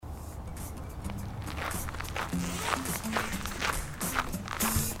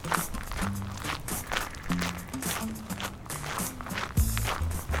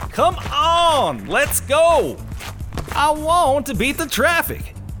Come on, let's go. I want to beat the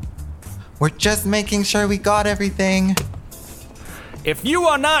traffic. We're just making sure we got everything. If you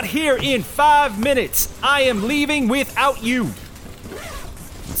are not here in 5 minutes, I am leaving without you.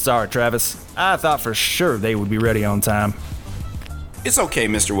 Sorry, Travis. I thought for sure they would be ready on time. It's okay,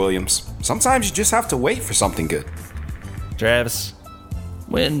 Mr. Williams. Sometimes you just have to wait for something good. Travis,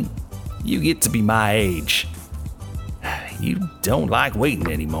 when you get to be my age, you don't like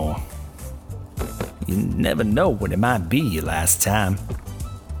waiting anymore. You never know when it might be your last time.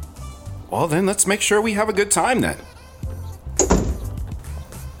 Well, then let's make sure we have a good time then.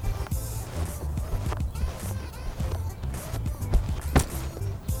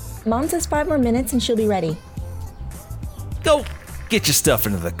 Mom says 5 more minutes and she'll be ready. Go get your stuff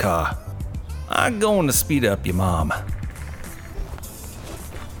into the car. I'm going to speed up your mom.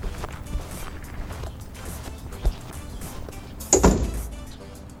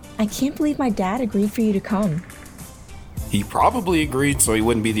 I can't believe my dad agreed for you to come. He probably agreed so he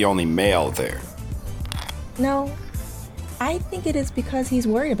wouldn't be the only male there. No, I think it is because he's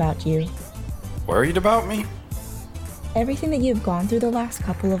worried about you. Worried about me? Everything that you've gone through the last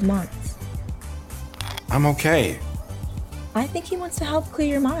couple of months. I'm okay. I think he wants to help clear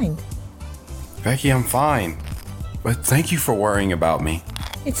your mind. Becky, I'm fine. But thank you for worrying about me.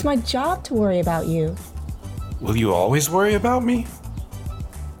 It's my job to worry about you. Will you always worry about me?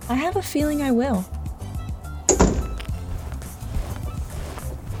 I have a feeling I will.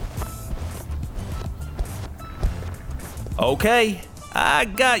 Okay, I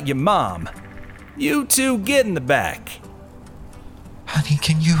got your mom. You two get in the back. Honey,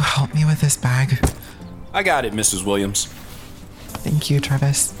 can you help me with this bag? I got it, Mrs. Williams. Thank you,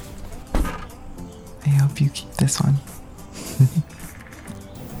 Travis. I hope you keep this one.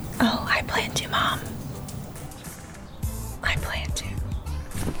 Oh, I plan to, Mom. I plan to.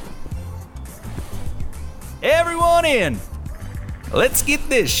 Everyone in. Let's get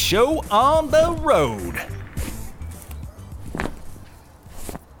this show on the road.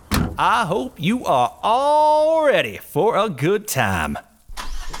 I hope you are all ready for a good time.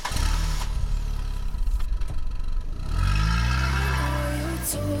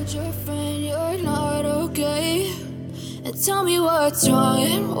 Told your friend you're not okay, and tell me what's wrong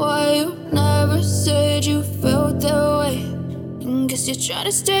and why you never said you felt that way. And guess you're trying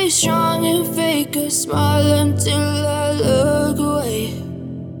to stay strong and fake a smile until I look away.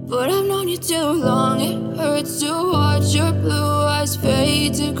 But I've known you too long, it hurts to watch your blue eyes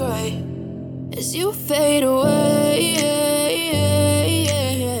fade to gray as you fade away.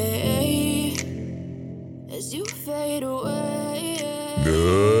 As you fade away.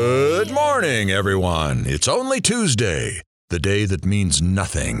 Good morning, everyone. It's only Tuesday, the day that means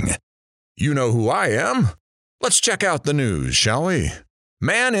nothing. You know who I am. Let's check out the news, shall we?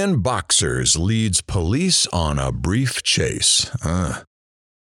 Man in boxers leads police on a brief chase.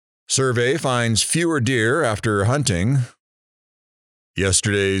 Survey finds fewer deer after hunting.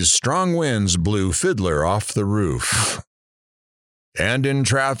 Yesterday's strong winds blew Fiddler off the roof. And in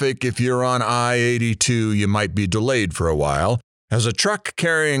traffic, if you're on I-82, you might be delayed for a while, as a truck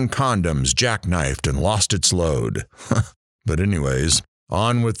carrying condoms jackknifed and lost its load. But anyways,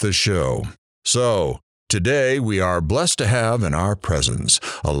 on with the show. So, today we are blessed to have in our presence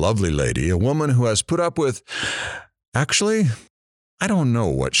a lovely lady, a woman who has put up with... Actually, I don't know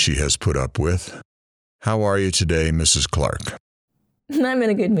what she has put up with. How are you today, Mrs. Clark? I'm in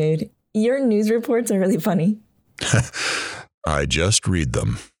a good mood. Your news reports are really funny. I just read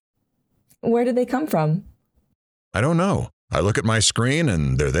them. Where did they come from? I don't know. I look at my screen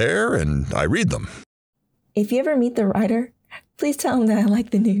and they're there and I read them. If you ever meet the writer, please tell him that I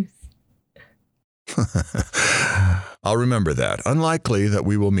like the news. I'll remember that. Unlikely that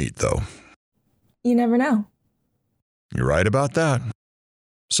we will meet, though. You never know. You're right about that.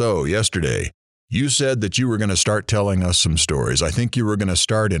 So, yesterday, you said that you were going to start telling us some stories. I think you were going to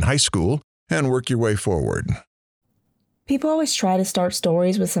start in high school and work your way forward. People always try to start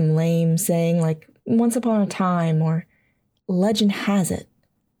stories with some lame saying like, once upon a time, or legend has it.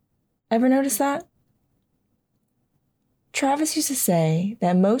 Ever notice that? Travis used to say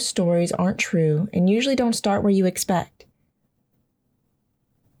that most stories aren't true and usually don't start where you expect.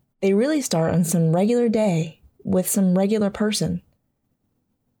 They really start on some regular day with some regular person.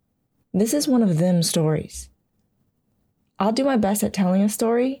 This is one of them stories. I'll do my best at telling a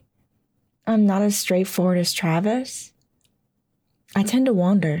story. I'm not as straightforward as Travis. I tend to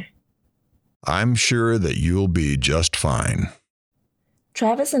wander. I'm sure that you'll be just fine.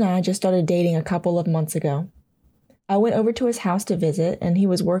 Travis and I just started dating a couple of months ago. I went over to his house to visit, and he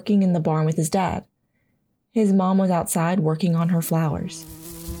was working in the barn with his dad. His mom was outside working on her flowers.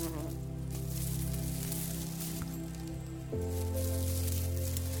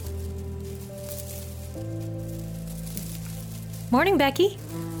 Morning, Becky.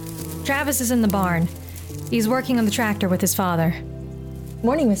 Travis is in the barn. He's working on the tractor with his father.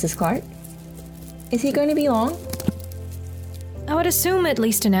 Morning, Mrs. Clark. Is he going to be long? I would assume at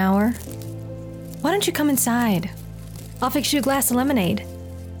least an hour. Why don't you come inside? I'll fix you a glass of lemonade.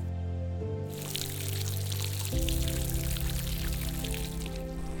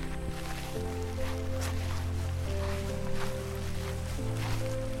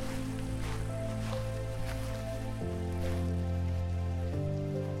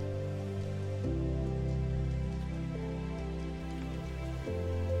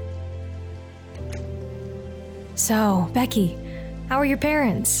 So, Becky, how are your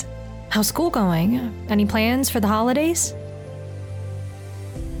parents? How's school going? Any plans for the holidays?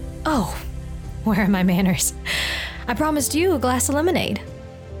 Oh, where are my manners? I promised you a glass of lemonade.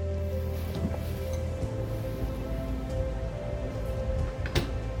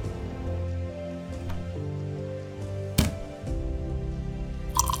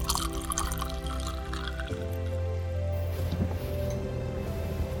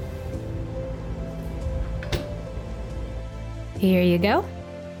 Here you go.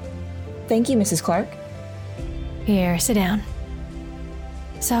 Thank you, Mrs. Clark. Here, sit down.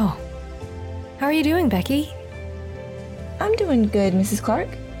 So, how are you doing, Becky? I'm doing good, Mrs. Clark.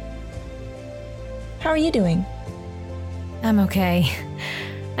 How are you doing? I'm okay.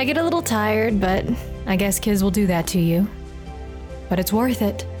 I get a little tired, but I guess kids will do that to you. But it's worth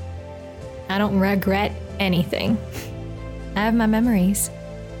it. I don't regret anything. I have my memories.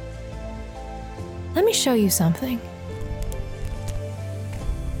 Let me show you something.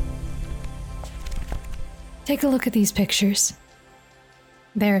 Take a look at these pictures.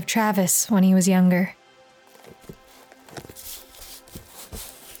 They're of Travis when he was younger.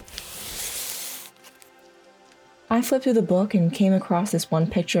 I flipped through the book and came across this one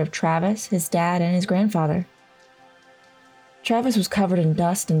picture of Travis, his dad, and his grandfather. Travis was covered in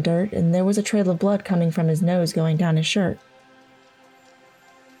dust and dirt, and there was a trail of blood coming from his nose going down his shirt.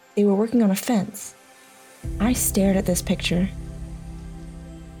 They were working on a fence. I stared at this picture.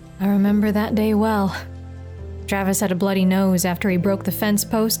 I remember that day well. Travis had a bloody nose after he broke the fence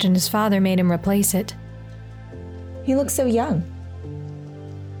post and his father made him replace it. He looked so young.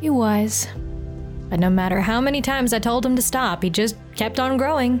 He was. But no matter how many times I told him to stop, he just kept on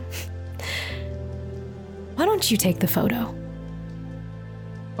growing. Why don't you take the photo?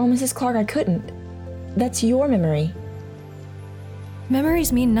 Oh, Mrs. Clark, I couldn't. That's your memory.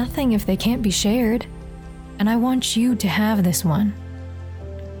 Memories mean nothing if they can't be shared. And I want you to have this one.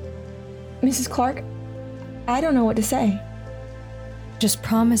 Mrs. Clark, I don't know what to say. Just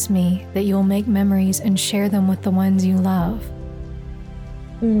promise me that you'll make memories and share them with the ones you love.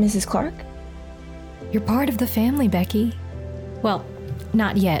 Mrs. Clark? You're part of the family, Becky. Well,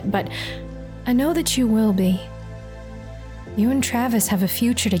 not yet, but I know that you will be. You and Travis have a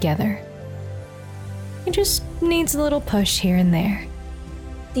future together. It just needs a little push here and there.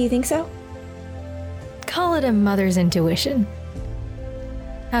 Do you think so? Call it a mother's intuition.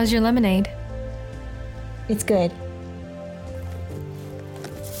 How's your lemonade? It's good.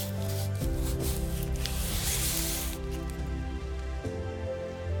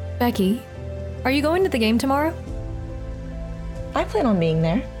 Becky, are you going to the game tomorrow? I plan on being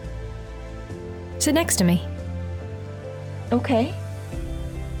there. Sit next to me. Okay.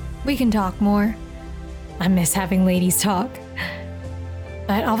 We can talk more. I miss having ladies talk.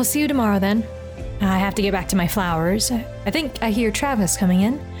 But I'll see you tomorrow then. I have to get back to my flowers. I think I hear Travis coming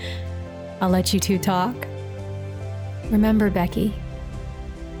in. I'll let you two talk. Remember, Becky,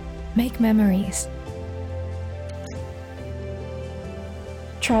 make memories.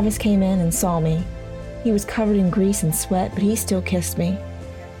 Travis came in and saw me. He was covered in grease and sweat, but he still kissed me.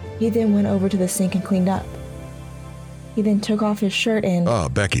 He then went over to the sink and cleaned up. He then took off his shirt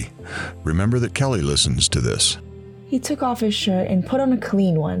and... Becky, remember that Kelly listens to this. He took off his shirt and put on a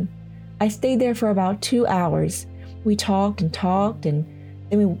clean one. I stayed there for about 2 hours. We talked, and then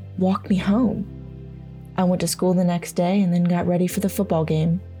we walked me home. I went to school the next day and then got ready for the football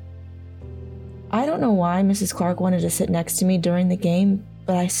game. I don't know why Mrs. Clark wanted to sit next to me during the game,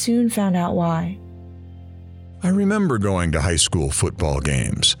 but I soon found out why. I remember going to high school football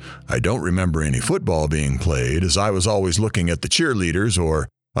games. I don't remember any football being played, as I was always looking at the cheerleaders or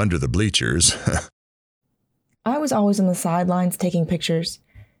under the bleachers. I was always on the sidelines taking pictures.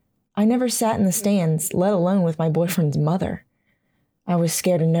 I never sat in the stands, let alone with my boyfriend's mother. I was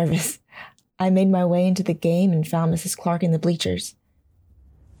scared and nervous. I made my way into the game and found Mrs. Clark in the bleachers.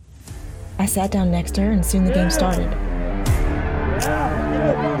 I sat down next to her and soon the game started.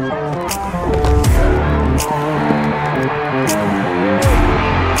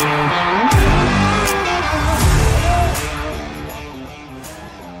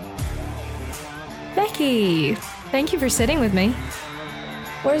 Becky, thank you for sitting with me.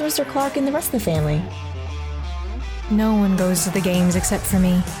 Where's Mr. Clark and the rest of the family? No one goes to the games except for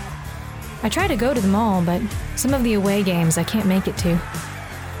me. I try to go to them all, but some of the away games I can't make it to.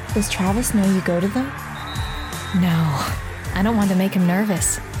 Does Travis know you go to them? No, I don't want to make him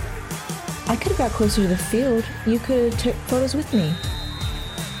nervous. I could have got closer to the field. You could have took photos with me.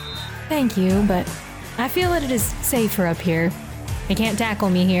 Thank you, but I feel that it is safer up here. They can't tackle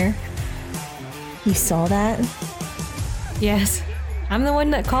me here. You saw that? Yes, I'm the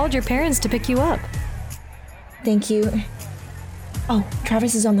one that called your parents to pick you up. Thank you. Oh,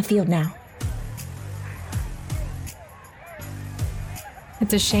 Travis is on the field now.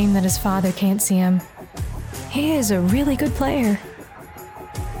 It's a shame that his father can't see him. He is a really good player.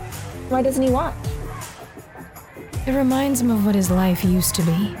 Why doesn't he watch? It reminds him of what his life used to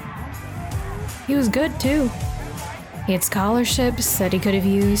be. He was good too. He had scholarships that he could have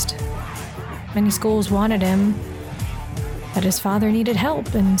used. Many schools wanted him, but his father needed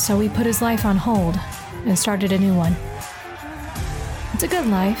help, and so he put his life on hold and started a new one. It's a good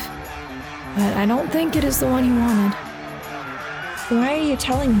life, but I don't think it is the one he wanted. Why are you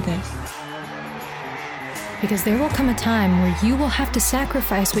telling me this? Because there will come a time where you will have to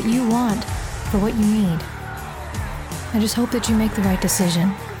sacrifice what you want for what you need. I just hope that you make the right decision.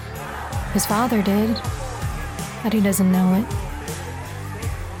 His father did, but he doesn't know it.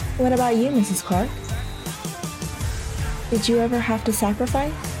 What about you, Mrs. Clark? Did you ever have to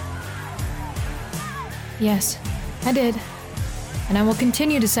sacrifice? Yes, I did. And I will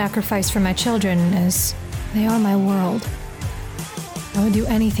continue to sacrifice for my children as they are my world. I would do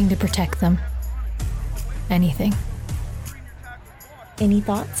anything to protect them. Anything. Any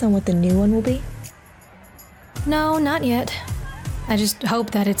thoughts on what the new one will be? No, not yet. I just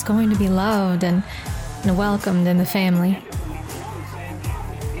hope that it's going to be loved and welcomed in the family.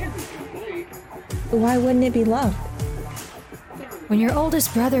 Why wouldn't it be loved? When your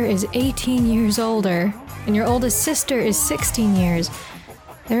oldest brother is 18 years older and your oldest sister is 16 years,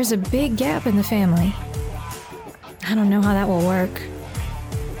 there's a big gap in the family. I don't know how that will work.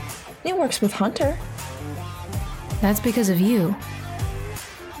 It works with Hunter. That's because of you.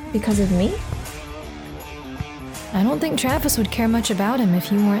 Because of me? I don't think Travis would care much about him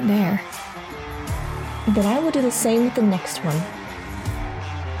if you weren't there. Then I will do the same with the next one.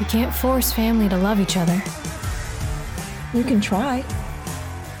 You can't force family to love each other. You can try.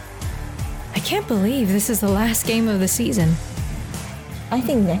 I can't believe this is the last game of the season. I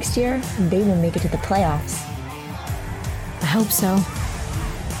think next year they will make it to the playoffs. I hope so.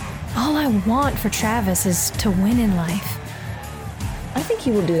 All I want for Travis is to win in life. I think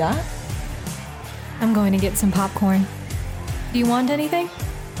he will do that. I'm going to get some popcorn. Do you want anything?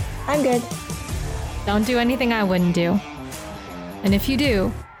 I'm good. Don't do anything I wouldn't do. And if you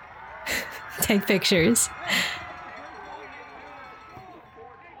do, take pictures.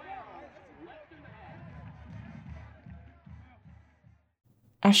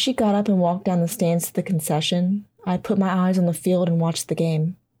 As she got up and walked down the stands to the concession, I put my eyes on the field and watched the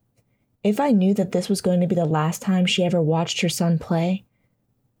game. If I knew that this was going to be the last time she ever watched her son play,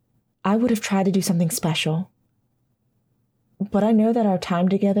 I would have tried to do something special. But I know that our time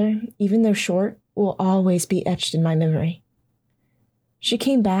together, even though short, will always be etched in my memory. She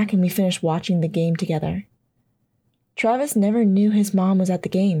came back and we finished watching the game together. Travis never knew his mom was at the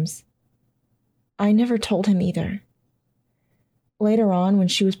games. I never told him either. Later on, when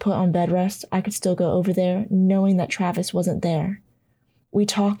she was put on bed rest, I could still go over there knowing that Travis wasn't there. We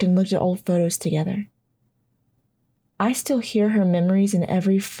talked and looked at old photos together. I still hear her memories in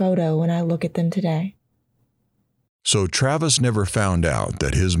every photo when I look at them today. So Travis never found out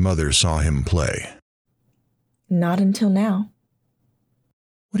that his mother saw him play. Not until now.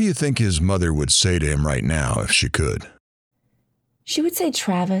 What do you think his mother would say to him right now if she could? She would say,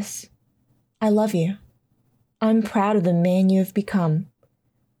 Travis, I love you. I'm proud of the man you have become.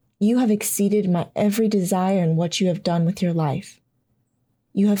 You have exceeded my every desire in what you have done with your life.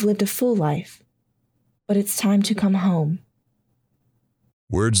 You have lived a full life, but it's time to come home.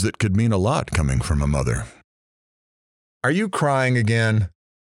 Words that could mean a lot coming from a mother. Are you crying again?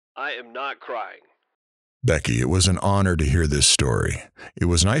 I am not crying. Becky, it was an honor to hear this story. It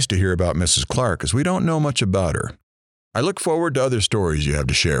was nice to hear about Mrs. Clark, as we don't know much about her. I look forward to other stories you have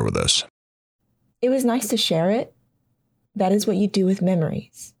to share with us. It was nice to share it. That is what you do with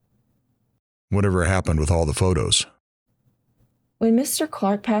memories. Whatever happened with all the photos? When Mr.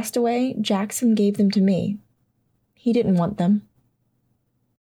 Clark passed away, Jackson gave them to me. He didn't want them.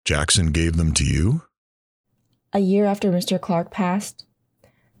 Jackson gave them to you? A year after Mr. Clark passed,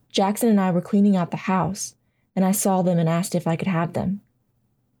 Jackson and I were cleaning out the house, and I saw them and asked if I could have them.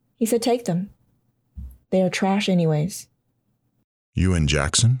 He said, "Take them. They are trash anyways." You and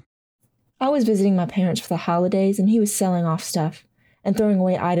Jackson? I was visiting my parents for the holidays, and he was selling off stuff and throwing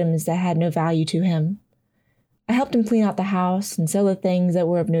away items that had no value to him. I helped him clean out the house and sell the things that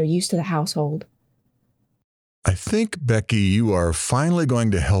were of no use to the household. I think, Becky, you are finally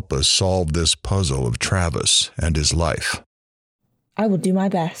going to help us solve this puzzle of Travis and his life. I will do my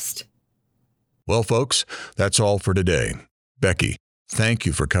best. Well, folks, that's all for today. Becky, thank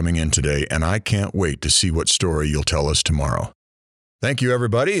you for coming in today, and I can't wait to see what story you'll tell us tomorrow. Thank you,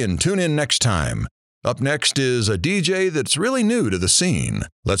 everybody, and tune in next time. Up next is a DJ that's really new to the scene.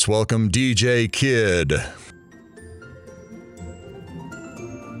 Let's welcome DJ Kid.